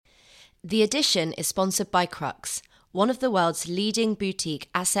The edition is sponsored by Crux, one of the world's leading boutique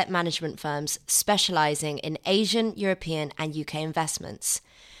asset management firms specialising in Asian, European and UK investments.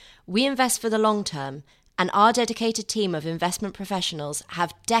 We invest for the long term, and our dedicated team of investment professionals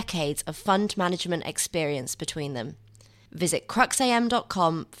have decades of fund management experience between them. Visit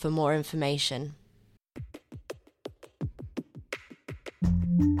cruxam.com for more information.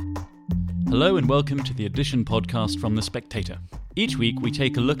 Hello and welcome to the Edition podcast from The Spectator. Each week we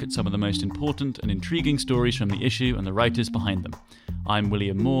take a look at some of the most important and intriguing stories from the issue and the writers behind them. I'm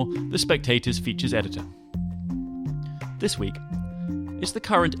William Moore, The Spectator's features editor. This week, is the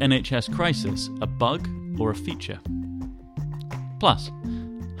current NHS crisis a bug or a feature? Plus,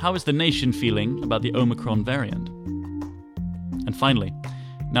 how is the nation feeling about the Omicron variant? And finally,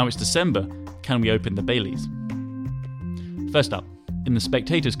 now it's December, can we open the Baileys? First up, in The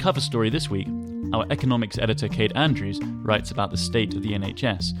Spectator's cover story this week, our economics editor Kate Andrews writes about the state of the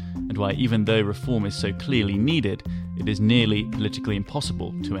NHS and why even though reform is so clearly needed, it is nearly politically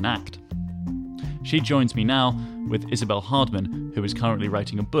impossible to enact. She joins me now with Isabel Hardman, who is currently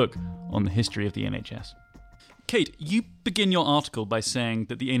writing a book on the history of the NHS. Kate, you begin your article by saying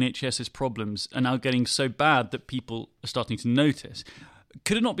that the NHS's problems are now getting so bad that people are starting to notice.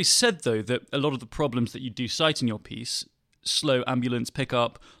 Could it not be said, though, that a lot of the problems that you do cite in your piece, slow ambulance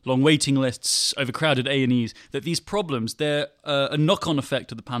pickup, long waiting lists, overcrowded A&Es, that these problems, they're a knock-on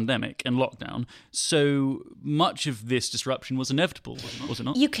effect of the pandemic and lockdown. So much of this disruption was inevitable, was it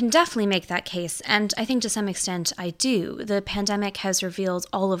not? You can definitely make that case, and I think to some extent I do. The pandemic has revealed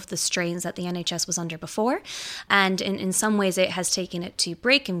all of the strains that the NHS was under before, and in some ways it has taken it to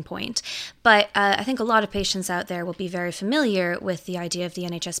breaking point. But I think a lot of patients out there will be very familiar with the idea of the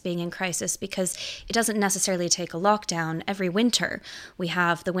NHS being in crisis because it doesn't necessarily take a lockdown. Every winter, we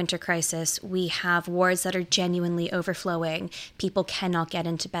have the winter crisis. We have wards that are genuinely overflowing. People cannot get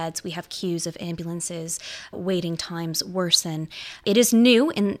into beds. We have queues of ambulances. Waiting times worsen. It is new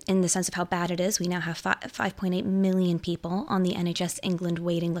in the sense of how bad it is. We now have 5.8 million people on the NHS England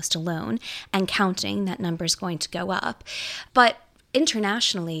waiting list alone, and counting. That number is going to go up. But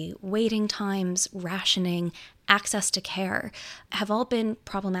internationally, waiting times, rationing, access to care have all been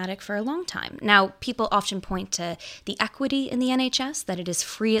problematic for a long time. Now, people often point to the equity in the NHS, that it is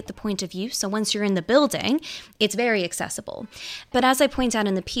free at the point of use. So once you're in the building, it's very accessible. But as I point out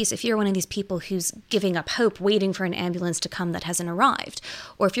in the piece, if you're one of these people who's giving up hope, waiting for an ambulance to come that hasn't arrived,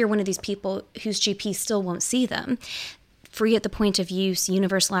 or if you're one of these people whose GP still won't see them, free at the point of use,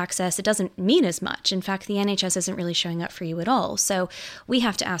 universal access, it doesn't mean as much. In fact, the NHS isn't really showing up for you at all. So we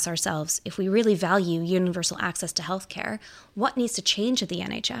have to ask ourselves, if we really value universal access to healthcare, what needs to change at the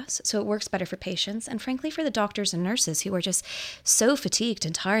NHS so it works better for patients and frankly for the doctors and nurses who are just so fatigued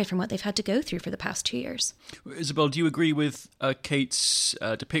and tired from what they've had to go through for the past 2 years. Isabel, do you agree with Kate's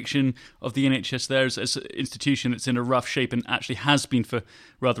depiction of the NHS there as an institution that's in a rough shape and actually has been for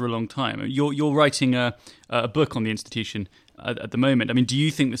rather a long time? You're writing a book on the institution at the moment. I mean, do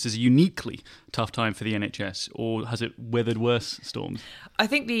you think this is a uniquely tough time for the NHS, or has it weathered worse storms? I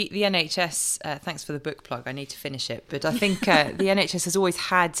think the NHS, thanks for the book plug, I need to finish it, but I think the NHS has always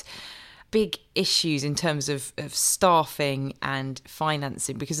had big issues in terms of staffing and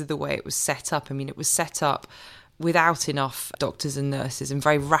financing because of the way it was set up. I mean, it was set up without enough doctors and nurses and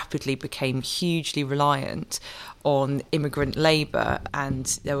very rapidly became hugely reliant on immigrant labour,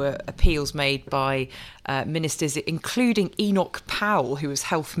 and there were appeals made by ministers, including Enoch Powell, who was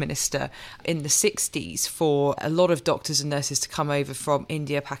health minister in the 60s, for a lot of doctors and nurses to come over from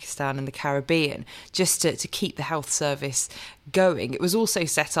India, Pakistan and the Caribbean just to keep the health service going. It was also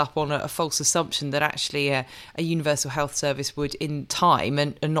set up on a false assumption that actually a universal health service would, in time,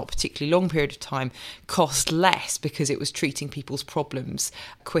 and not particularly long period of time, cost less because it was treating people's problems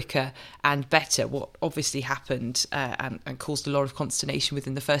quicker and better. What obviously happened and caused a lot of consternation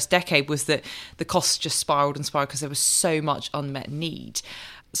within the first decade was that the costs just spiraled and spiraled because there was so much unmet need.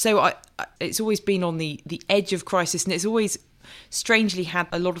 So it's always been on the edge of crisis, and it's always strangely had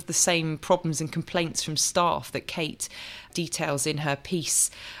a lot of the same problems and complaints from staff that Kate details in her piece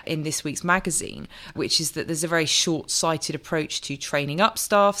in this week's magazine, which is that there's a very short-sighted approach to training up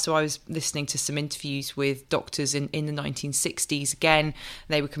staff. So I was listening to some interviews with doctors in the 1960s. Again,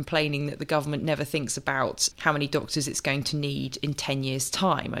 they were complaining that the government never thinks about how many doctors it's going to need in 10 years'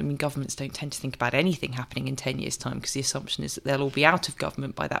 time. I mean, governments don't tend to think about anything happening in 10 years' time because the assumption is that they'll all be out of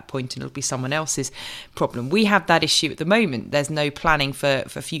government by that point and it'll be someone else's problem. We have that issue at the moment. There's no planning for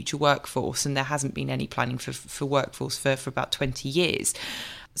future workforce, and there hasn't been any planning for workforce for about 20 years.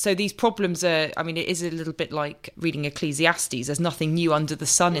 So these problems are, I mean, it is a little bit like reading Ecclesiastes. There's nothing new under the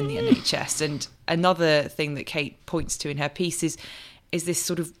sun in the NHS. And another thing that Kate points to in her piece is this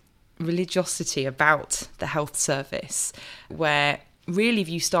sort of religiosity about the health service, where really if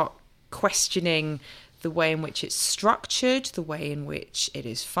you start questioning the way in which it's structured, the way in which it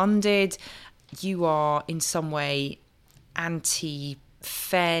is funded, you are in some way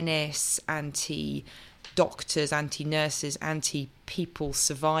anti-fairness, anti-doctors, anti-nurses, anti-people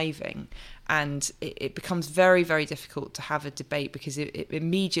surviving. And it becomes very, very difficult to have a debate because it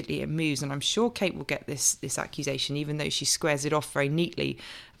immediately moves. And I'm sure Kate will get this accusation, even though she squares it off very neatly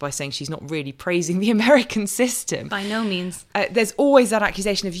by saying she's not really praising the American system. By no means. There's always that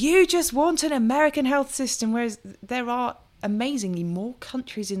accusation of, you just want an American health system, whereas there are amazingly more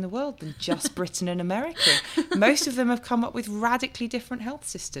countries in the world than just Britain and America. Most of them have come up with radically different health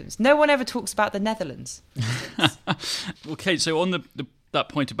systems. No one ever talks about the Netherlands. Okay, so on that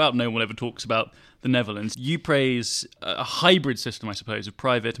point about no one ever talks about the Netherlands, you praise a hybrid system, I suppose, of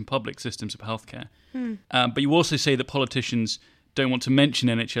private and public systems of healthcare. But you also say that politicians don't want to mention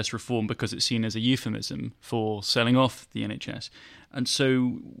NHS reform because it's seen as a euphemism for selling off the NHS. And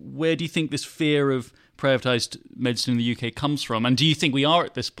so where do you think this fear of privatised medicine in the UK comes from? And do you think we are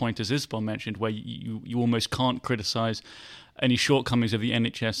at this point, as Isabel mentioned, where you almost can't criticise any shortcomings of the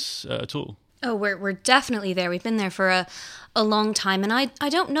NHS at all? Oh, we're definitely there. We've been there for a long time. And I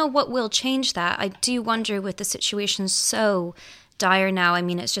don't know what will change that. I do wonder, with the situation so dire now, I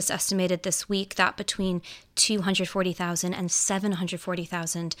mean, it's just estimated this week that between 240,000 and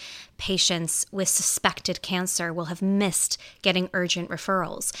 740,000 patients with suspected cancer will have missed getting urgent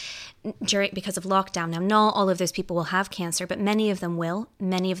referrals because of lockdown. Now, not all of those people will have cancer, but many of them will.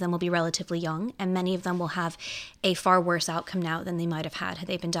 Many of them will be relatively young, and many of them will have a far worse outcome now than they might have had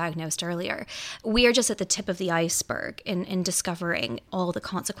they been diagnosed earlier. We are just at the tip of the iceberg in discovering all the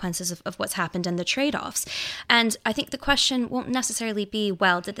consequences of what's happened and the trade-offs. And I think the question won't necessarily be,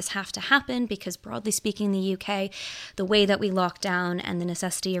 well, did this have to happen? Because broadly speaking, the UK, the way that we lock down and the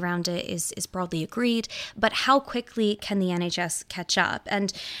necessity around it is broadly agreed. But how quickly can the NHS catch up?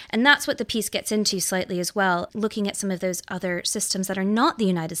 And that's what the piece gets into slightly as well, looking at some of those other systems that are not the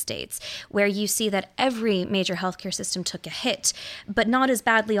United States, where you see that every major healthcare system took a hit, but not as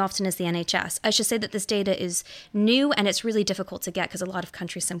badly often as the NHS. I should say that this data is new and it's really difficult to get because a lot of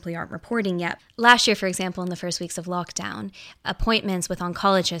countries simply aren't reporting yet. Last year, for example, in the first weeks of lockdown, appointments with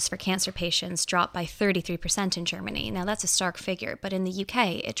oncologists for cancer patients dropped by 33% in Germany. Now, that's a stark figure, but in the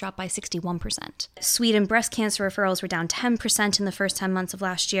UK, it dropped by 61%. Sweden, breast cancer referrals were down 10% in the first 10 months of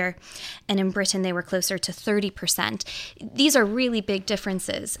last year, and in Britain, they were closer to 30%. These are really big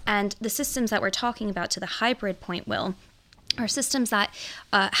differences, and the systems that we're talking about, to the hybrid point, Will, are systems that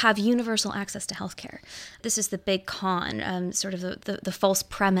have universal access to healthcare. This is the big con, sort of the false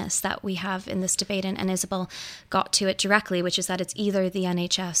premise that we have in this debate, and Isabel got to it directly, which is that it's either the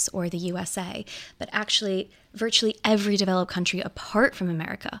NHS or the USA. But actually, virtually every developed country apart from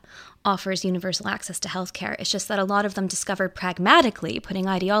America offers universal access to healthcare. It's just that a lot of them discovered pragmatically, putting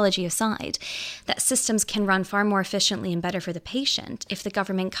ideology aside, that systems can run far more efficiently and better for the patient if the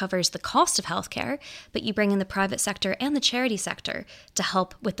government covers the cost of healthcare, but you bring in the private sector and the charity sector to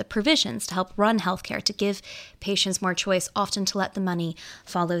help with the provisions, to help run healthcare, to give patients more choice, often to let the money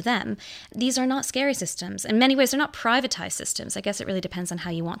follow them. These are not scary systems. In many ways, they're not privatized systems. I guess it really depends on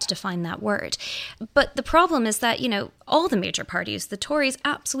how you want to define that word. But the problem is that, all the major parties, the Tories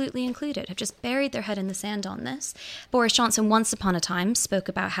absolutely included, have just buried their head in the sand on this. Boris Johnson once upon a time spoke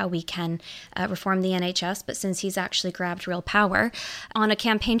about how we can reform the NHS, but since he's actually grabbed real power, on a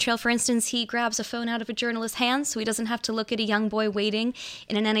campaign trail, for instance, he grabs a phone out of a journalist's hand so he doesn't have to look at a young boy waiting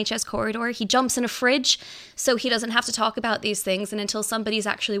in an NHS corridor. He jumps in a fridge so he doesn't have to talk about these things, and until somebody's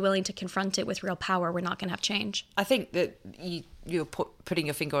actually willing to confront it with real power, we're not going to have change. I think that you're putting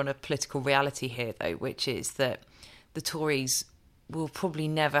your finger on a political reality here, though, which is that the Tories will probably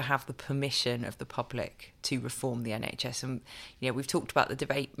never have the permission of the public to reform the NHS. And, we've talked about the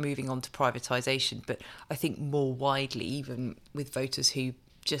debate moving on to privatisation, but I think more widely, even with voters who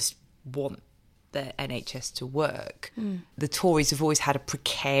just want their NHS to work, the Tories have always had a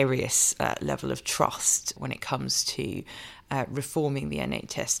precarious level of trust when it comes to reforming the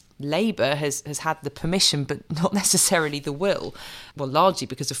NHS. Labour has had the permission, but not necessarily the will. Well, largely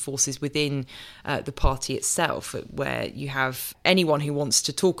because of forces within the party itself, where you have anyone who wants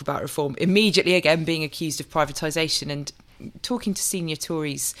to talk about reform immediately, again, being accused of privatisation. And talking to senior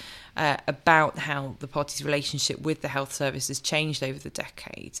Tories about how the party's relationship with the health service has changed over the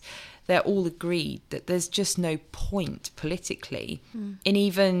decades, they're all agreed that there's just no point politically in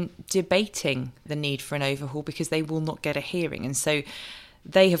even debating the need for an overhaul because they will not get a hearing. And so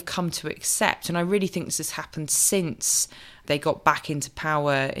they have come to accept. And I really think this has happened since they got back into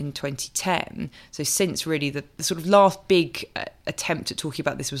power in 2010. So since really the sort of last big attempt at talking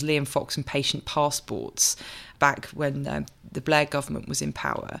about this was Liam Fox and patient passports back when the Blair government was in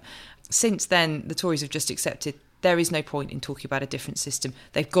power. Since then, the Tories have just accepted there is no point in talking about a different system.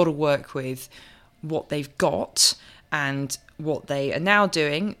 They've got to work with what they've got, and what they are now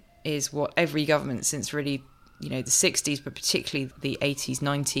doing is what every government since really, the 60s, but particularly the 80s,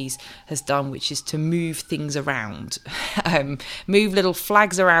 90s has done, which is to move things around, move little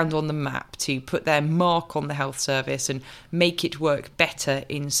flags around on the map to put their mark on the health service and make it work better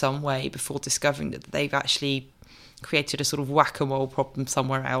in some way before discovering that they've actually created a sort of whack-a-mole problem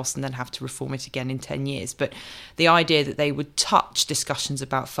somewhere else and then have to reform it again in 10 years. But the idea that they would touch discussions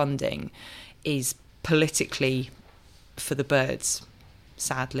about funding is politically for the birds,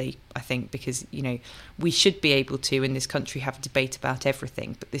 sadly, I think, because we should be able to in this country have a debate about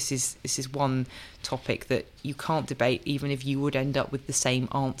everything, but this is one topic that you can't debate even if you would end up with the same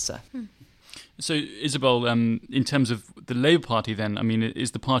answer. So, Isabel, in terms of the Labour Party then, I mean,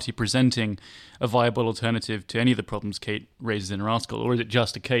 is the party presenting a viable alternative to any of the problems Kate raises in her article, or is it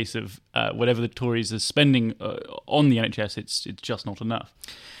just a case of whatever the Tories are spending on the NHS, it's just not enough?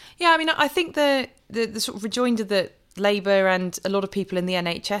 Yeah, I mean, I think the sort of rejoinder that Labour and a lot of people in the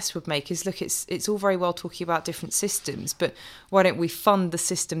NHS would make is, look, it's all very well talking about different systems, but why don't we fund the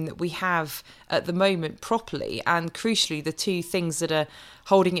system that we have at the moment properly? And crucially, the two things that are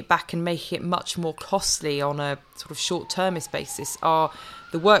holding it back and making it much more costly on a sort of short-termist basis are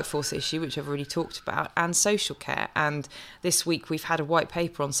the workforce issue, which I've already talked about, and social care. And this week we've had a white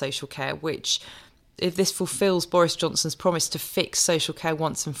paper on social care, which, if this fulfills Boris Johnson's promise to fix social care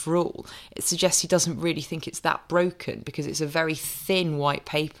once and for all, it suggests he doesn't really think it's that broken, because it's a very thin white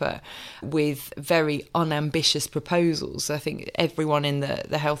paper with very unambitious proposals. I think everyone in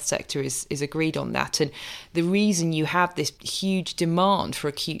the health sector is agreed on that. And the reason you have this huge demand for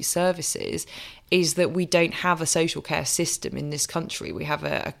acute services is that we don't have a social care system in this country. We have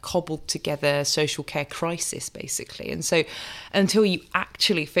a cobbled together social care crisis, basically. And so until you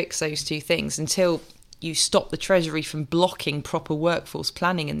actually fix those two things, until you stop the Treasury from blocking proper workforce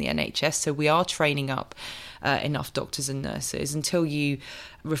planning in the NHS, so we are training up enough doctors and nurses, until you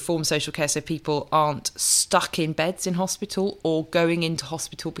reform social care so people aren't stuck in beds in hospital or going into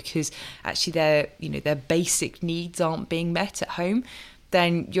hospital because actually their basic needs aren't being met at home,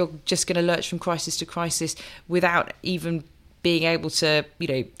 then you're just going to lurch from crisis to crisis without even being able to,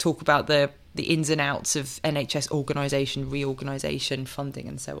 talk about the ins and outs of NHS organisation, reorganisation, funding,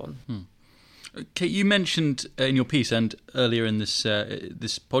 and so on. Kate, you mentioned in your piece and earlier in this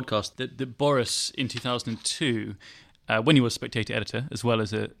podcast that Boris in 2002, when he was Spectator editor as well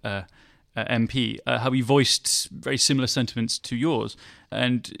as a MP, how he voiced very similar sentiments to yours.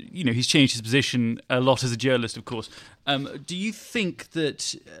 And, he's changed his position a lot as a journalist, of course. Do you think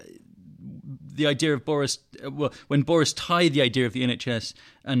that the idea of Boris, when Boris tied the idea of the NHS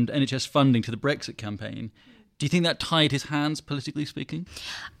and NHS funding to the Brexit campaign, do you think that tied his hands, politically speaking?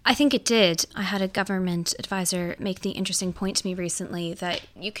 I think it did. I had a government advisor make the interesting point to me recently that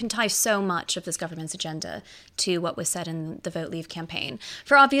you can tie so much of this government's agenda to what was said in the Vote Leave campaign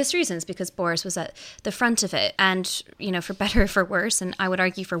for obvious reasons, because Boris was at the front of it. And, for better or for worse, and I would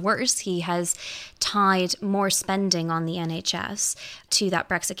argue for worse, he has tied more spending on the NHS to that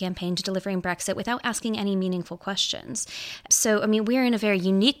Brexit campaign, to delivering Brexit without asking any meaningful questions. So, we're in a very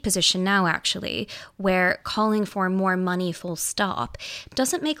unique position now, actually, where calling for more money full stop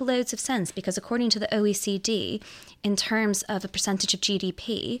doesn't make loads of sense, because according to the OECD, in terms of a percentage of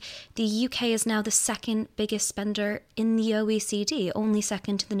GDP, the UK is now the second biggest spender in the OECD, only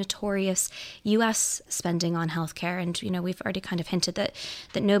second to the notorious US spending on healthcare. And, we've already kind of hinted that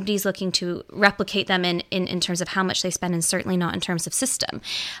nobody's looking to replicate them in terms of how much they spend, and certainly not in terms of system.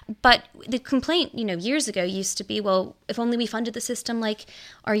 But the complaint, years ago used to be, well, if only we funded the system like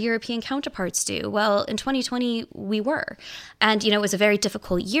our European counterparts do. Well, in 2020, we were. And, it was a very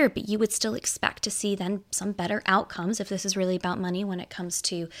difficult year, but you would still expect to see then some better outcomes if this is really about money when it comes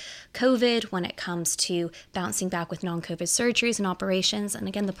to COVID, when it comes to bouncing back with non-COVID surgeries and operations. And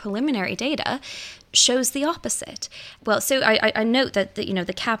again, the preliminary data shows the opposite. Well, so I note that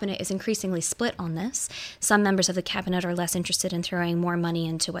the cabinet is increasingly split on this. Some members of the cabinet are less interested in throwing more money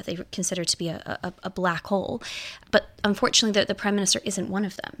into what they consider to be a black hole. But unfortunately, the Prime Minister isn't one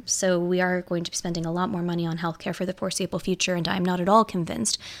of them. So we are going to be spending a lot more money on healthcare for the foreseeable future, and I'm not at all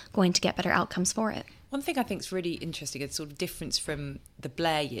convinced going to get better outcomes for it. One thing I think is really interesting, a sort of difference from the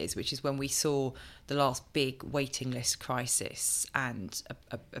Blair years, which is when we saw the last big waiting list crisis and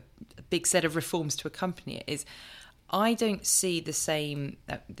a big set of reforms to accompany it, is I don't see the same,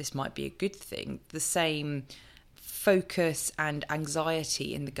 this might be a good thing, the same focus and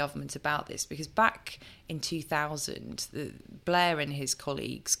anxiety in the government about this, because back in 2000, Blair and his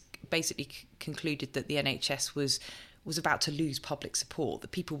colleagues basically concluded that the NHS was about to lose public support,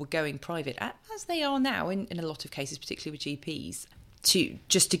 that people were going private, as they are now in a lot of cases, particularly with GPs, to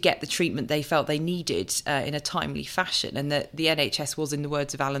get the treatment they felt they needed in a timely fashion, and that the NHS was, in the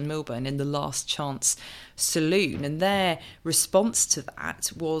words of Alan Milburn, in the last chance saloon. And their response to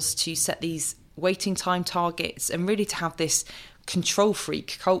that was to set these waiting time targets and really to have this control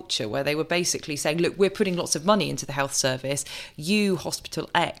freak culture where they were basically saying, look, we're putting lots of money into the health service. You, Hospital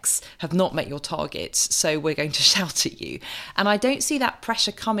X, have not met your targets, so we're going to shout at you. And I don't see that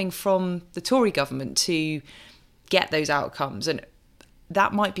pressure coming from the Tory government to get those outcomes. And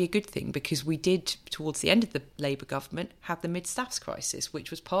that might be a good thing, because we did, towards the end of the Labour government, have the mid-staffs crisis,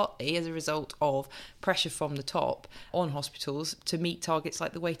 which was partly as a result of pressure from the top on hospitals to meet targets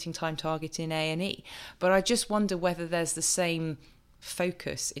like the waiting time target in A&E. But I just wonder whether there's the same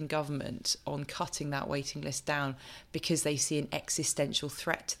focus in government on cutting that waiting list down because they see an existential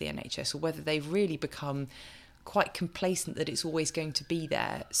threat to the NHS, or whether they've really become quite complacent that it's always going to be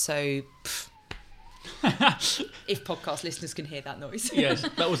there. So... if podcast listeners can hear that noise. Yes,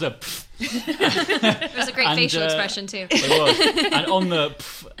 that was a It was a great facial expression too. It was. And on the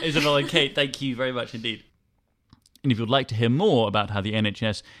Isabel and Kate, thank you very much indeed. And if you'd like to hear more about how the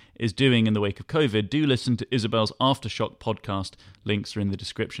NHS is doing in the wake of COVID, do listen to Isabel's Aftershock podcast. Links are in the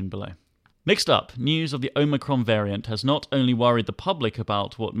description below. Next up, news of the Omicron variant has not only worried the public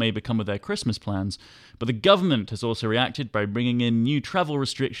about what may become of their Christmas plans, but the government has also reacted by bringing in new travel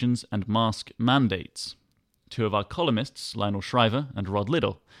restrictions and mask mandates. Two of our columnists, Lionel Shriver and Rod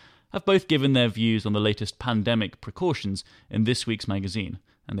Liddle, have both given their views on the latest pandemic precautions in this week's magazine,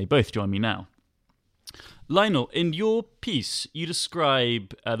 and they both join me now. Lionel, in your piece, you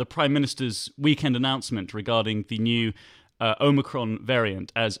describe the Prime Minister's weekend announcement regarding the new Omicron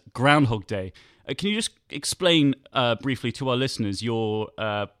variant as Groundhog Day. Can you just explain briefly to our listeners your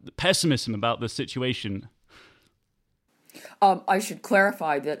pessimism about the situation? I should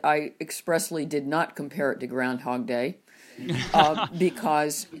clarify that I expressly did not compare it to Groundhog Day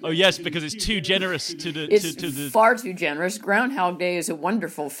because... Oh, yes, because it's too generous to the... It's far too generous. Groundhog Day is a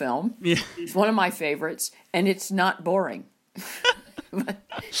wonderful film. Yeah. It's one of my favorites, and it's not boring.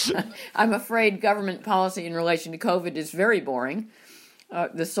 I'm afraid government policy in relation to COVID is very boring,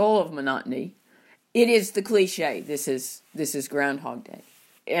 the soul of monotony. It is the cliche. This is Groundhog Day.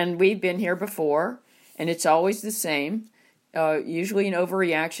 And we've been here before, and it's always the same. Usually an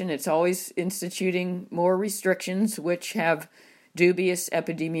overreaction. It's always instituting more restrictions which have dubious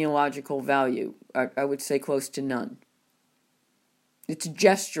epidemiological value. I would say close to none. It's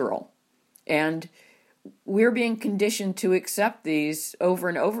gestural. And we're being conditioned to accept these over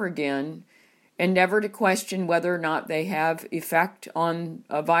and over again and never to question whether or not they have effect on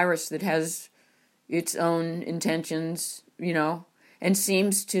a virus that has its own intentions, and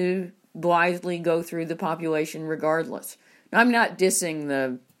seems to blithely go through the population regardless. Now, I'm not dissing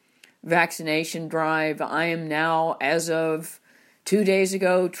the vaccination drive. I am now, as of 2 days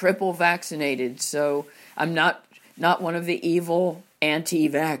ago, triple vaccinated, so I'm not one of the evil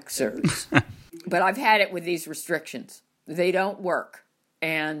anti-vaxxers. But I've had it with these restrictions. They don't work.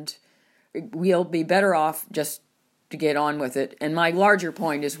 And we'll be better off just to get on with it. And my larger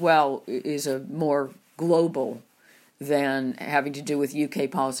point as well is a more global than having to do with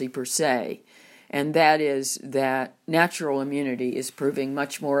UK policy per se. And that is that natural immunity is proving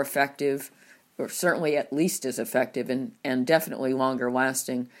much more effective, or certainly at least as effective and definitely longer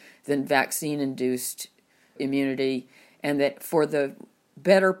lasting than vaccine-induced immunity. And that for the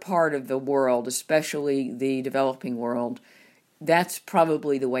better part of the world, especially the developing world, that's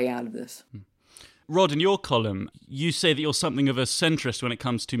probably the way out of this. Rod, in your column, you say that you're something of a centrist when it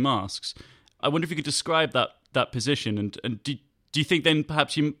comes to masks. I wonder if you could describe that position, and do you think then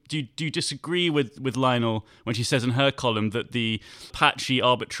perhaps do you disagree with Lionel when she says in her column that the patchy,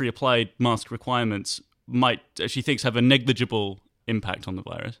 arbitrary applied mask requirements might, she thinks, have a negligible impact on the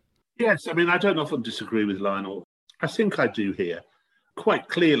virus? Yes, I mean, I don't often disagree with Lionel. I think I do here. Quite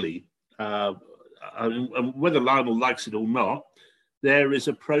clearly, whether Lionel likes it or not, there is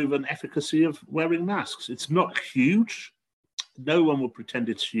a proven efficacy of wearing masks. It's not huge. No one will pretend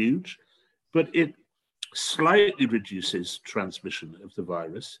it's huge, but it slightly reduces transmission of the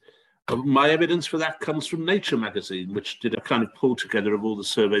virus. My evidence for that comes from Nature magazine, which did a kind of pull together of all the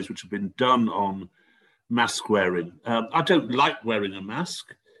surveys which have been done on mask wearing. I don't like wearing a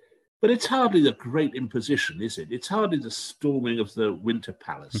mask. But it's hardly a great imposition, is it? It's hardly the storming of the Winter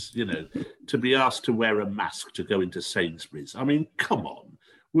Palace, to be asked to wear a mask to go into Sainsbury's. I mean, come on.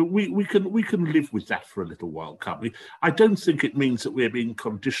 We can live with that for a little while, can't we? I don't think it means that we're being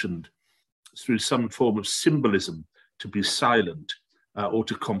conditioned through some form of symbolism to be silent or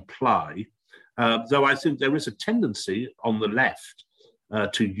to comply, though I think there is a tendency on the left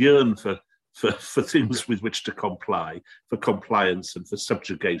to yearn for things with which to comply, for compliance and for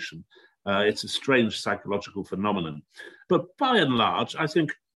subjugation. It's a strange psychological phenomenon. But by and large, I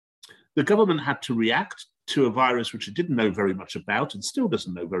think the government had to react to a virus which it didn't know very much about and still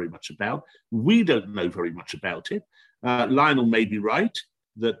doesn't know very much about. We don't know very much about it. Lionel may be right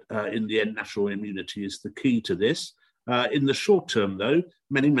that in the end, natural immunity is the key to this. In the short term, though,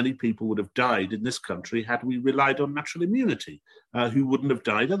 many people would have died in this country had we relied on natural immunity, who wouldn't have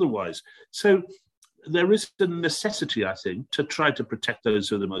died otherwise. So there is a necessity, I think, to try to protect those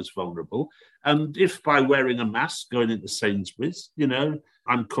who are the most vulnerable. And if by wearing a mask, going into Sainsbury's,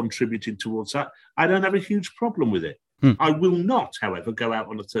 I'm contributing towards that, I don't have a huge problem with it. I will not, however, go out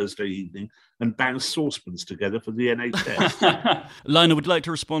on a Thursday evening and bang saucepans together for the NHS. Lionel, would you like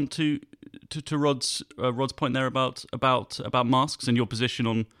to respond to Rod's point there about masks and your position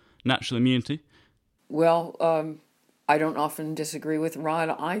on natural immunity? Well, I don't often disagree with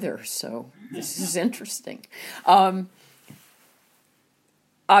Rod either, so this is interesting.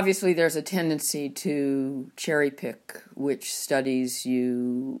 Obviously, there's a tendency to cherry pick which studies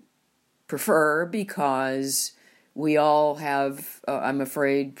you prefer because we all have, I'm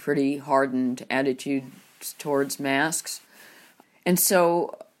afraid, pretty hardened attitudes towards masks. And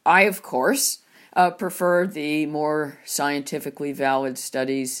so I, of course, prefer the more scientifically valid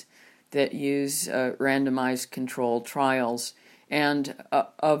studies that use randomized controlled trials. And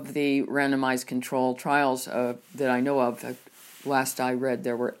of the randomized controlled trials that I know of, last I read,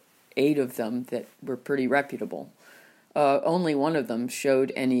 there were 8 of them that were pretty reputable. Only one of them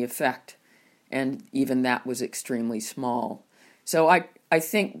showed any effect, and even that was extremely small. So I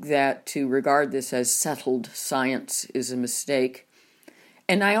think that to regard this as settled science is a mistake.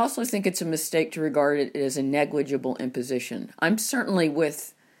 And I also think it's a mistake to regard it as a negligible imposition. I'm certainly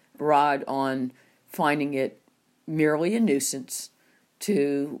with Rod on finding it merely a nuisance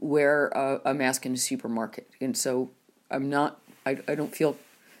to wear a mask in a supermarket. And so I don't feel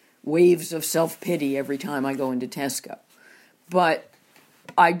waves of self-pity every time I go into Tesco. But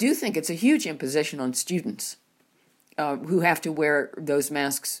I do think it's a huge imposition on students who have to wear those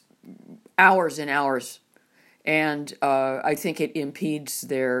masks hours and hours. And I think it impedes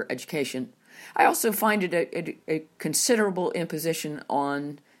their education. I also find it a considerable imposition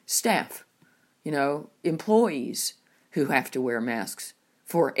on staff, employees who have to wear masks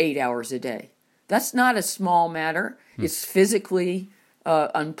for 8 hours a day. That's not a small matter. It's physically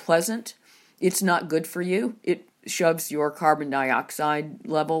unpleasant. It's not good for you. It shoves your carbon dioxide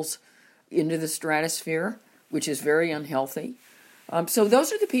levels into the stratosphere, which is very unhealthy. So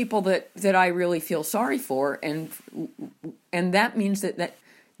those are the people that I really feel sorry for, and that means that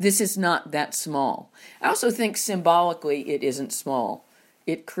this is not that small. I also think symbolically it isn't small.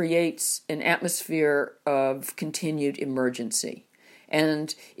 It creates an atmosphere of continued emergency.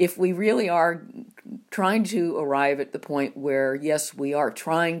 And if we really are trying to arrive at the point where, yes, we are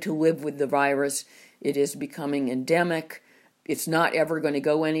trying to live with the virus, it is becoming endemic, it's not ever going to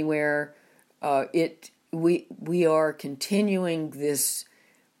go anywhere, we are continuing this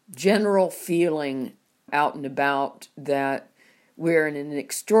general feeling out and about that we're in an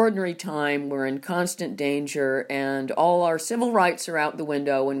extraordinary time, we're in constant danger, and all our civil rights are out the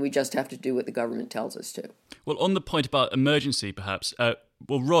window, and we just have to do what the government tells us to. Well, on the point about emergency, perhaps,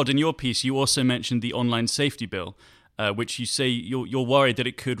 Rod, in your piece, you also mentioned the online safety bill, which you say you're worried that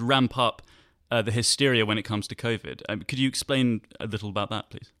it could ramp up the hysteria when it comes to COVID. Could you explain a little about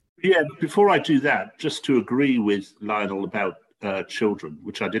that, please? Yeah, before I do that, just to agree with Lionel about children,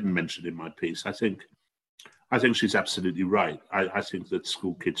 which I didn't mention in my piece, I think she's absolutely right. I think that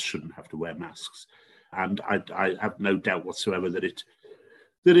school kids shouldn't have to wear masks. And I have no doubt whatsoever that it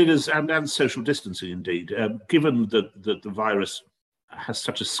is, and social distancing indeed, given that the virus has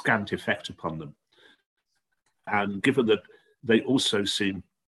such a scant effect upon them, and given that they also seem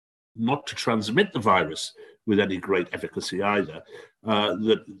not to transmit the virus with any great efficacy either,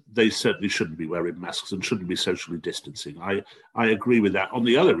 that they certainly shouldn't be wearing masks and shouldn't be socially distancing. I agree with that. On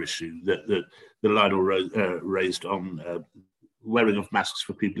the other issue that Lionel raised on wearing of masks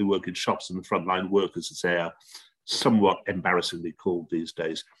for people who work in shops and the frontline workers, as they are somewhat embarrassingly called these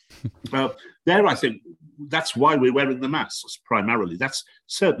days. There, I think that's why we're wearing the masks primarily. That's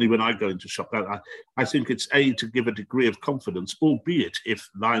certainly when I go into shop. I think it's to give a degree of confidence, albeit if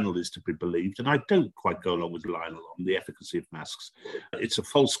Lionel is to be believed, and I don't quite go along with Lionel on the efficacy of masks. It's a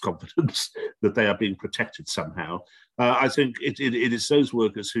false confidence that they are being protected somehow. I think it is those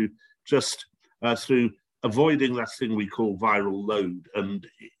workers who just through avoiding that thing we call viral load, and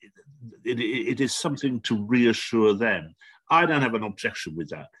it is something to reassure them. I don't have an objection with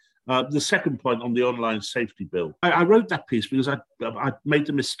that. The second point on the online safety bill, I wrote that piece because I made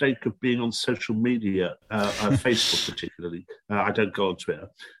the mistake of being on social media, Facebook particularly. I don't go on Twitter,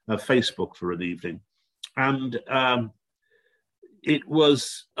 Facebook for an evening. And it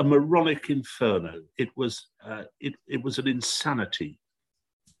was a moronic inferno. It was an insanity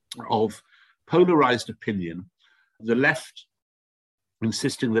of polarized opinion. The left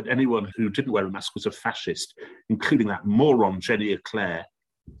insisting that anyone who didn't wear a mask was a fascist, including that moron Jenny Eclair,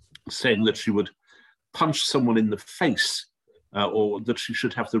 saying that she would punch someone in the face or that she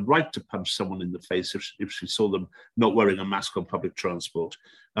should have the right to punch someone in the face if she saw them not wearing a mask on public transport,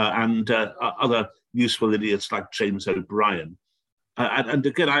 and other useful idiots like James O'Brien. And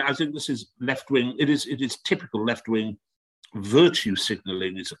again, I think this is left-wing. It is typical left-wing virtue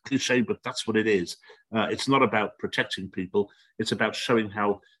signalling. It's a cliche, but that's what it is. It's not about protecting people. It's about showing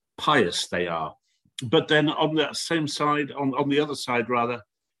how pious they are. But then on the same side, on the other side rather,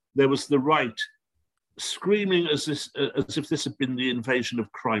 there was the right screaming as if this had been the invasion of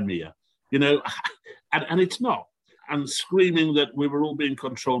Crimea, and it's not, and screaming that we were all being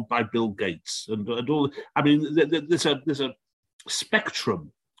controlled by Bill Gates and all. I mean, there's a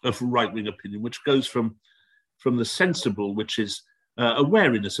spectrum of right-wing opinion which goes from the sensible, which is a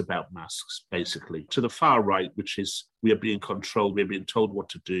wariness about masks, basically, to the far right, which is we are being controlled, we're being told what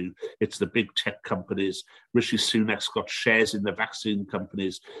to do. It's the big tech companies. Rishi Sunak's got shares in the vaccine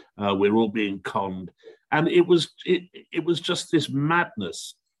companies. We're all being conned. And it was just this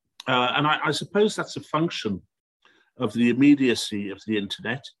madness. And I suppose that's a function of the immediacy of the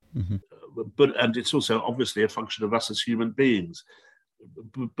internet. Mm-hmm. And it's also obviously a function of us as human beings.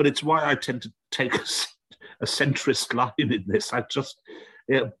 But it's why I tend to take a centrist line in this.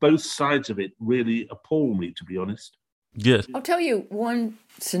 Both sides of it really appall me, to be honest. Yes. I'll tell you one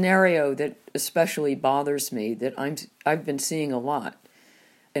scenario that especially bothers me that I've been seeing a lot,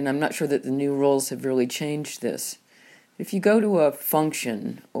 and I'm not sure that the new rules have really changed this. If you go to a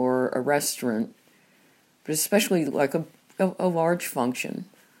function or a restaurant, but especially like a large function,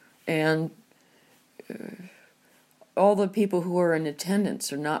 and all the people who are in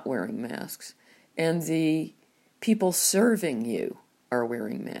attendance are not wearing masks, and the people serving you are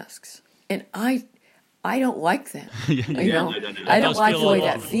wearing masks. And I don't like that. I don't like the way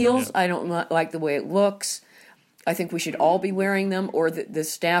that feels. Yeah. I don't like the way it looks. I think we should all be wearing them, or the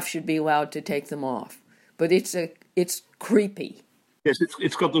staff should be allowed to take them off. But it's creepy. Yes,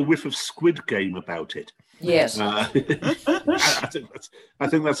 it's got the whiff of Squid Game about it. Yes. I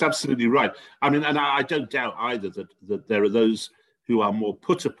think that's absolutely right. I mean, and I don't doubt either that there are those who are more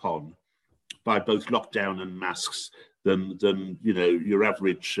put upon by both lockdown and masks than your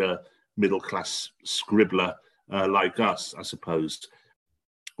average middle class scribbler like us, I suppose.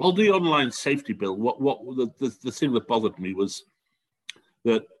 On the online safety bill, the thing that bothered me was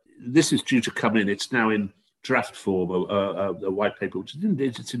that this is due to come in. It's now in draft form, a white paper, which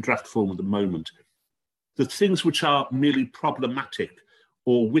it's in draft form at the moment. The things which are merely problematic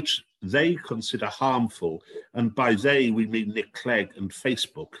or which they consider harmful, and by they we mean Nick Clegg and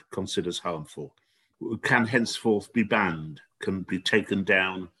Facebook considers harmful, can henceforth be banned, can be taken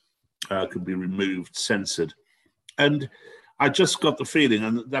down, can be removed, censored. And I just got the feeling,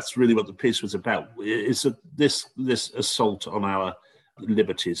 and that's really what the piece was about, is that this assault on our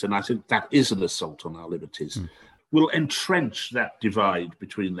liberties, and I think that is an assault on our liberties, will entrench that divide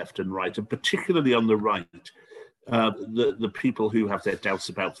between left and right, and particularly on the right, the people who have their doubts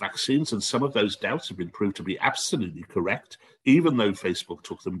about vaccines, and some of those doubts have been proved to be absolutely correct, even though Facebook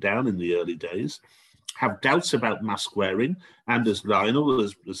took them down in the early days, have doubts about mask wearing, and as Lionel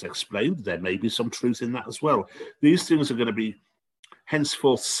has explained, there may be some truth in that as well. These things are going to be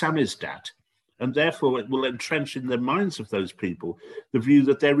henceforth samizdat, and therefore it will entrench in the minds of those people the view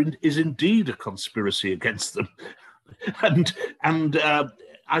that there is indeed a conspiracy against them. and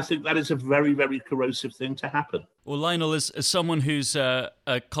I think that is a very, very corrosive thing to happen. Well, Lionel, as someone whose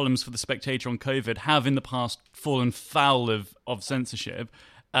columns for The Spectator on COVID have in the past fallen foul of censorship,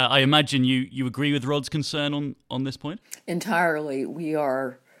 I imagine you agree with Rod's concern on this point? Entirely. We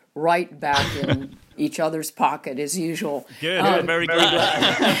are right back in each other's pocket as usual. Good, I'm very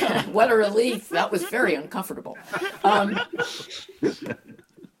glad. What a relief. That was very uncomfortable.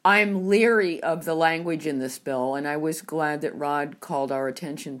 I'm leery of the language in this bill, and I was glad that Rod called our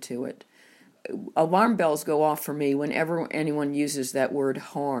attention to it. Alarm bells go off for me whenever anyone uses that word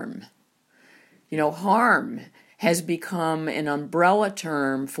harm. Harm has become an umbrella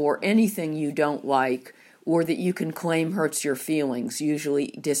term for anything you don't like or that you can claim hurts your feelings, usually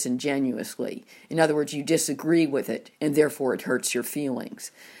disingenuously. In other words, you disagree with it, and therefore it hurts your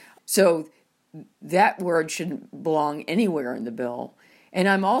feelings. So that word shouldn't belong anywhere in the bill. And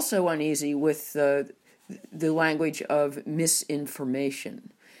I'm also uneasy with the language of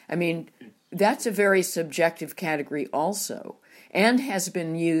misinformation. I mean, that's a very subjective category also, and has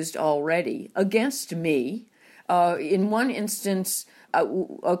been used already against me. In one instance,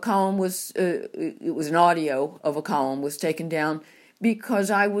 a column was, it was an audio of a column was taken down because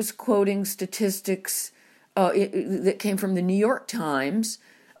I was quoting statistics that came from the New York Times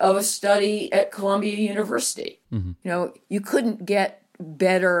of a study at Columbia University. Mm-hmm. You couldn't get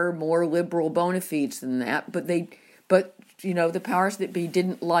better, more liberal bona fides than that, but the powers that be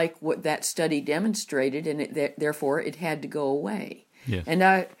didn't like what that study demonstrated, and therefore it had to go away.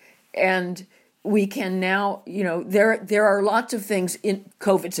 Yeah. And we can now, there are lots of things in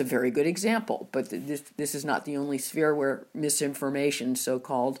COVID's a very good example, but this is not the only sphere where misinformation,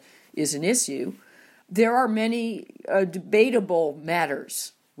 so-called, is an issue. There are many debatable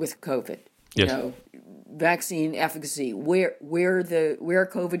matters with COVID. Yes. Vaccine efficacy, where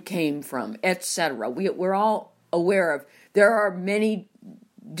COVID came from, etc. We're all aware of. There are many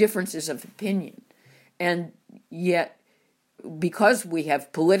differences of opinion, and yet, because we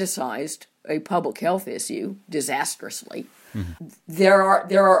have politicized a public health issue disastrously, mm-hmm. there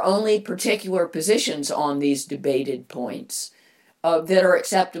are only particular positions on these debated points that are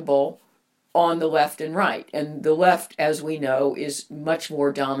acceptable on the left and right. And the left, as we know, is much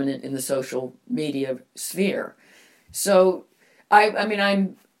more dominant in the social media sphere. So,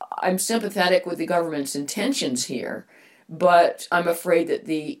 I'm sympathetic with the government's intentions here, but I'm afraid that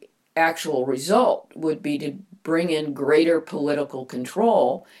the actual result would be to bring in greater political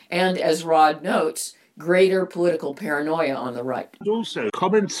control and, as Rod notes, greater political paranoia on the right. And also,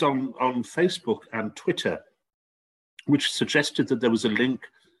 comments on Facebook and Twitter, which suggested that there was a link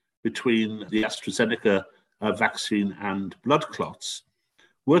between the AstraZeneca vaccine and blood clots,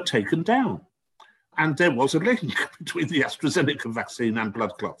 were taken down. And there was a link between the AstraZeneca vaccine and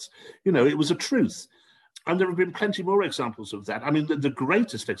blood clots. It was a truth. And there have been plenty more examples of that. I mean, the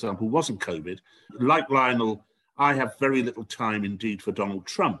greatest example wasn't COVID. Like Lionel, I have very little time indeed for Donald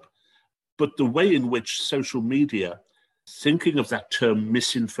Trump. But the way in which social media, thinking of that term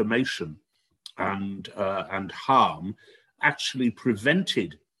misinformation and harm, actually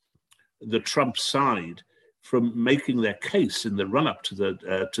prevented the Trump side from making their case in the run-up to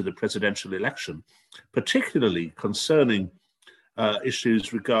the presidential election, particularly concerning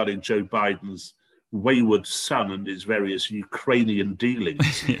issues regarding Joe Biden's wayward son and his various Ukrainian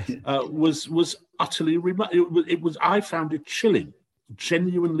dealings, was utterly remote. I found it chilling,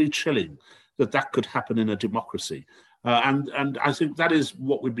 genuinely chilling, that could happen in a democracy. And I think that is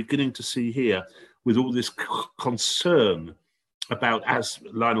what we're beginning to see here with all this concern about, as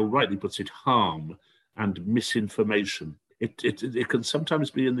Lionel rightly puts it, harm and misinformation. It can sometimes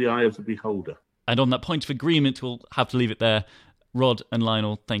be in the eye of the beholder. And on that point of agreement, we'll have to leave it there. Rod and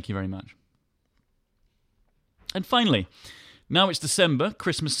Lionel, thank you very much. And finally, now it's December,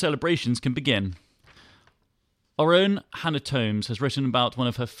 Christmas celebrations can begin. Our own Hannah Tomes has written about one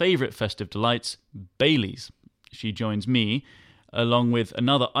of her favourite festive delights, Baileys. She joins me, along with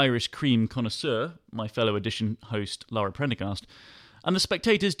another Irish cream connoisseur, my fellow edition host Lara Prendergast, and The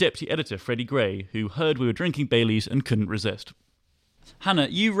Spectator's deputy editor Freddie Gray, who heard we were drinking Baileys and couldn't resist. Hannah,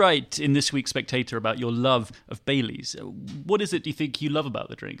 you write in this week's Spectator about your love of Baileys. What is it do you think you love about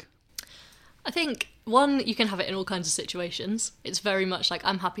the drink? I think, one, you can have it in all kinds of situations. It's very much like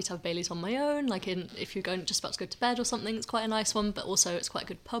I'm happy to have Baileys on my own, like if you're just about to go to bed or something, it's quite a nice one, but also it's quite a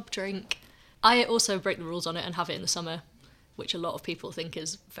good pub drink. I also break the rules on it and have it in the summer, which a lot of people think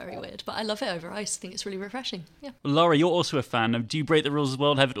is very weird, but I love it over ice. I think it's really refreshing. Yeah. Well, Laura, you're also a fan. Do you break the rules as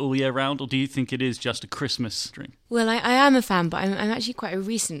well and have it all year round, or do you think it is just a Christmas drink? Well, I am a fan, but I'm actually quite a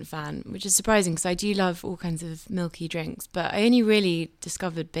recent fan, which is surprising because I do love all kinds of milky drinks, but I only really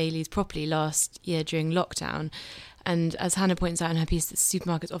discovered Baileys properly last year during lockdown. And as Hannah points out in her piece, that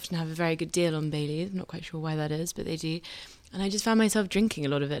supermarkets often have a very good deal on Baileys. I'm not quite sure why that is, but they do. And I just found myself drinking a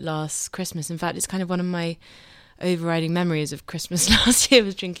lot of it last Christmas. In fact, it's kind of one of my overriding memories of Christmas last year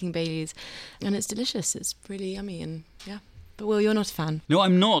was drinking Baileys. And it's delicious. It's really yummy and, yeah, But Will, you're not a fan. No,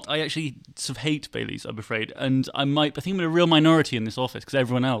 I'm not. I actually sort of hate Baileys, I'm afraid. And I think I'm in a real minority in this office because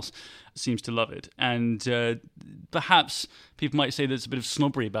everyone else seems to love it. And perhaps people might say there's a bit of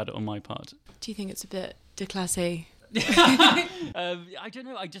snobbery about it on my part. Do you think it's a bit déclassé? I don't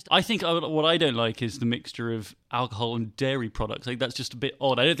know. I think what I don't like is the mixture of alcohol and dairy products. Like that's just a bit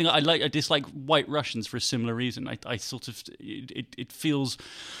odd. I don't think I dislike White Russians for a similar reason. I sort of it feels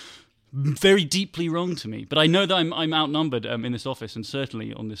very deeply wrong to me. But I know that I'm outnumbered in this office and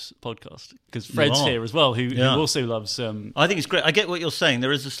certainly on this podcast because Fred's here as well, who also loves. I think it's great. I get what you're saying.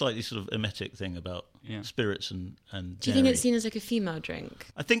 There is a slightly sort of emetic thing about spirits and Do you think it's seen as like a female drink?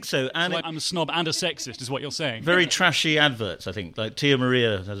 I think so. And I'm a snob and a sexist, is what you're saying. Very trashy adverts, I think. Like Tia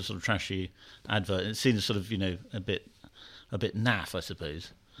Maria had a sort of trashy advert. It's seen as sort of, a bit naff, I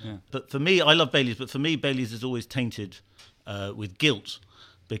suppose. Yeah. But for me, I love Baileys, but for me, Baileys is always tainted with guilt.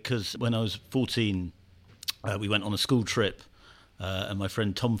 Because when I was 14, we went on a school trip, and my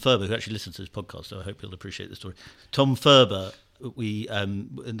friend Tom Ferber, who actually listens to this podcast, so I hope he'll appreciate the story. Tom Ferber,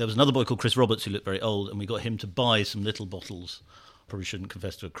 there was another boy called Chris Roberts who looked very old, and we got him to buy some little bottles. Probably shouldn't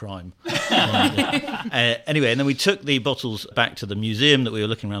confess to a crime. Anyway, and then we took the bottles back to the museum that we were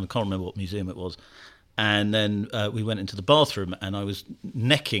looking around. I can't remember what museum it was. And then we went into the bathroom, and I was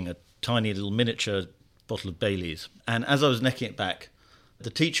necking a tiny little miniature bottle of Baileys. And as I was necking it back, the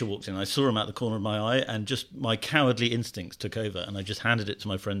teacher walked in. I saw him out the corner of my eye, and just my cowardly instincts took over, and I just handed it to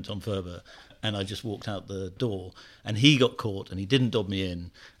my friend Tom Ferber, and I just walked out the door. And he got caught, and he didn't dob me in,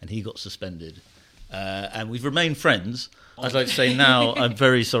 and he got suspended. And we've remained friends. I'd like to say now, I'm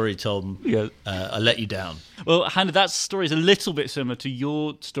very sorry, Tom. Yeah. I let you down. Well, Hannah, that story is a little bit similar to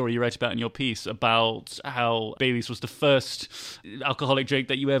your story you wrote about in your piece about how Baileys was the first alcoholic drink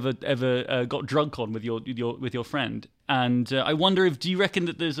that you ever got drunk on with your friend. And I wonder do you reckon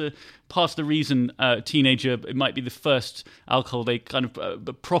that there's a part of the reason teenager, it might be the first alcohol they kind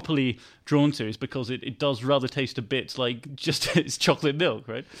of properly drawn to is because it does rather taste a bit like just it's chocolate milk,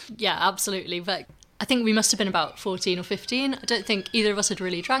 right? Yeah, absolutely. But I think we must have been about 14 or 15. I don't think either of us had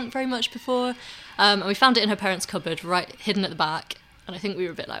really drank very much before. And we found it in her parents' cupboard, right hidden at the back. And I think we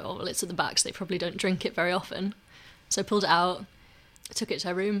were a bit like, oh, well, it's at the back, so they probably don't drink it very often. So I pulled it out, took it to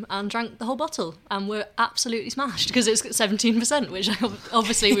her room and drank the whole bottle. And we're absolutely smashed because it's 17%, which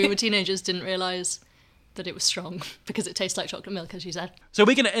obviously we were teenagers, didn't realise that it was strong because it tastes like chocolate milk, as you said. So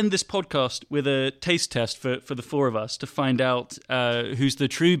we're going to end this podcast with a taste test for the four of us to find out who's the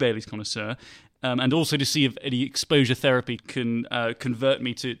true Baileys connoisseur. And also to see if any exposure therapy can convert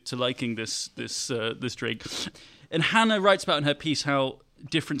me to liking this drink. And Hannah writes about in her piece how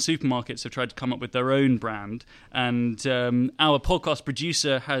different supermarkets have tried to come up with their own brand. And our podcast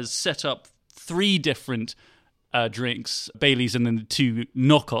producer has set up 3 different drinks, Baileys and then the 2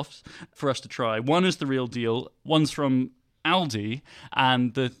 knockoffs for us to try. One is the real deal, one's from Aldi,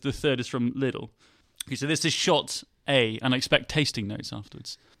 and the third is from Lidl. Okay, so this is shot A, and I expect tasting notes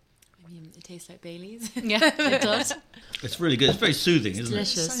afterwards. It tastes like Baileys. Yeah, it does. It's really good. It's very soothing, isn't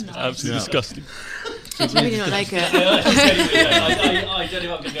delicious. So nice. Absolutely disgusting. I really not like it. I don't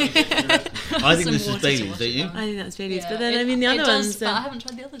know what I'm going to I think this is Baileys, don't you? I think that's Baileys. Yeah, but then, the other ones... But I haven't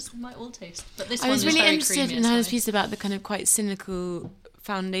tried the others. They might all taste. But this I one was really very interested creamy, in Hannah's nice. piece about the kind of quite cynical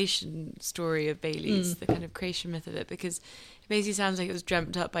foundation story of Baileys, the kind of creation myth of it, because it basically sounds like it was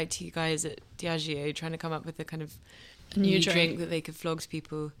dreamt up by 2 guys at Diageo trying to come up with a kind of new drink that they could flog to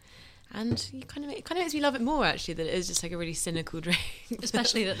people. And it kind of makes me love it more, actually, that it is just like a really cynical drink.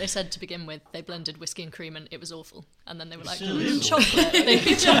 Especially that they said to begin with, they blended whiskey and cream and it was awful. And then they were like, chocolate. They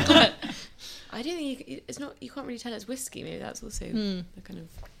need chocolate. I don't think you can't really tell it's whiskey. Maybe that's also the kind of...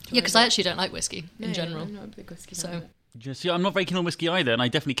 Yeah, because I actually don't like whiskey in No, general. I'm not a big whiskey So fan. Just, I'm not very keen on whiskey either, and I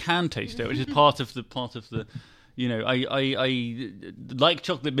definitely can taste it, which is part of the. You know, I like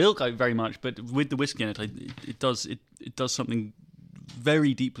chocolate milk very much, but with the whiskey in it, it does something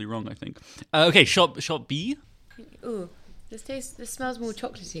very deeply wrong, I think. Okay, shot B. Ooh, this smells more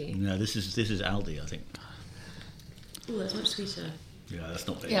chocolatey. No, this is Aldi, I think. Ooh, that's much sweeter. Yeah, that's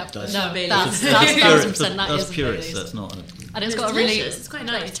not Baileys. yeah, That's, no, Baileys. that's purist, 1,000% that that's isn't purist. Baileys. That's not. And it's It's got delicious. It's quite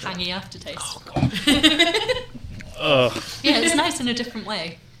quite nice. tangy aftertaste. Oh God. Yeah, it's nice in a different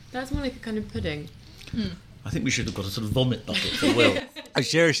way. That's more like a kind of pudding. I think we should have got a sort of vomit bucket for Will.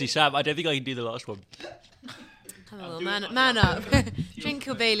 Seriously, Sam, I don't think I can do the last one. Have a little man up. Drink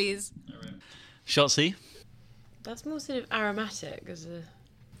your Baileys. Shot C. That's more sort of aromatic as a...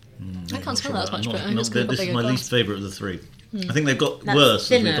 I can't smell that as much, but This is my least favourite of the 3. I think they've got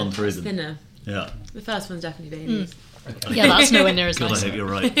worse as we've gone through them. Thinner. Yeah. The first one's definitely Baileys. Yeah, that's nowhere near as God, nice. I hope you're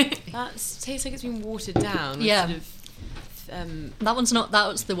right. That tastes like it's been watered down. Yeah. Sort of, That one's not. That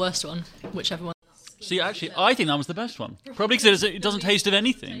was the worst one. Whichever one. See, actually, I think that was the best one. Probably because it doesn't taste of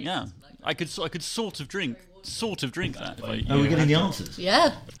anything. Yeah, I could sort of drink that. Are we getting the answers?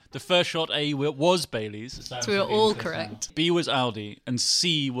 Yeah. The first shot A was Bailey's. So we were all correct. B was Aldi, and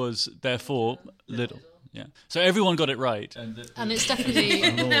C was therefore Lidl. Yeah. So everyone got it right. And it's definitely...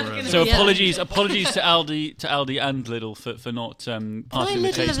 So apologies to Aldi and Lidl for not passing the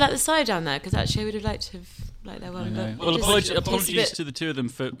Lidl taste. have let the cider down there, because actually I would have liked to have their one. Well, apologies to the two of them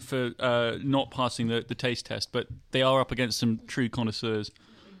for not passing the taste test, but they are up against some true connoisseurs.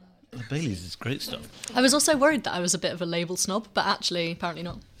 Bailey's is great stuff. I was also worried that I was a bit of a label snob, but actually, apparently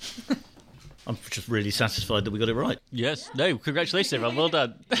not. I'm just really satisfied that we got it right. Yes. No, congratulations, everyone. Well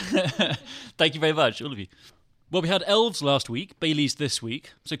done. Thank you very much, all of you. Well, we had elves last week, Bailey's this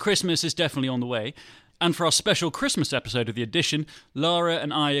week, so Christmas is definitely on the way. And for our special Christmas episode of The Edition, Lara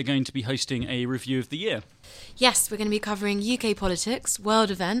and I are going to be hosting a review of the year. Yes, we're going to be covering UK politics,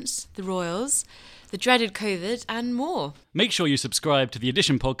 world events, the royals, the dreaded COVID, and more. Make sure you subscribe to The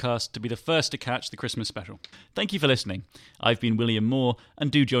Edition podcast to be the first to catch the Christmas special. Thank you for listening. I've been William Moore,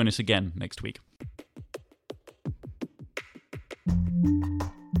 and do join us again next week.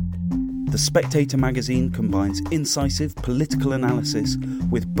 The Spectator magazine combines incisive political analysis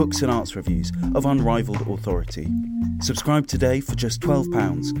with books and arts reviews of unrivalled authority. Subscribe today for just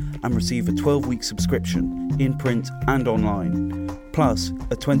 £12 and receive a 12-week subscription in print and online, plus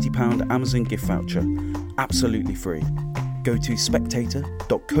a £20 Amazon gift voucher, absolutely free. Go to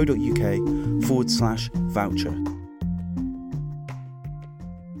spectator.co.uk/voucher.